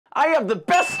I have the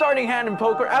best starting hand in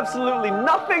poker. Absolutely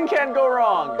nothing can go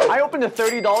wrong. I opened to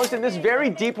 $30 in this very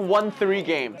deep 1-3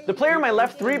 game. The player on my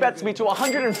left 3-bets me to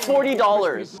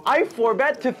 $140. I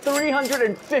 4-bet to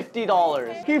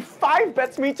 $350. He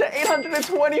 5-bets me to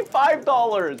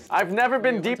 $825. I've never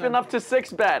been deep enough to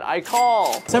 6-bet. I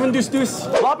call. 7 deuce deuce.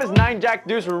 Flop is 9 jack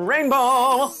deuce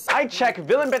rainbow. I check.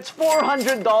 Villain bets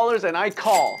 $400 and I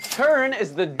call. Turn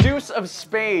is the deuce of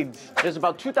spades. There's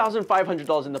about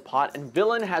 $2,500 in the pot and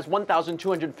villain has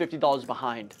 $1,250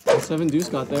 behind. 7 deuce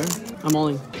got there. I'm all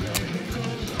in.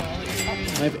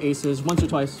 I have aces. Once or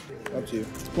twice? Up to you.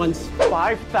 Once.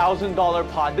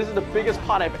 $5,000 pot. This is the biggest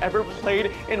pot I've ever played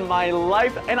in my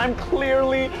life, and I'm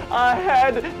clearly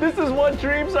ahead. This is what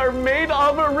dreams are made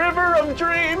of, a river of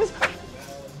dreams.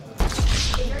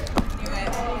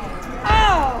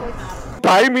 Oh!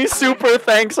 Buy me super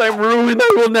thanks. I'm ruined. I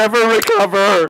will never recover.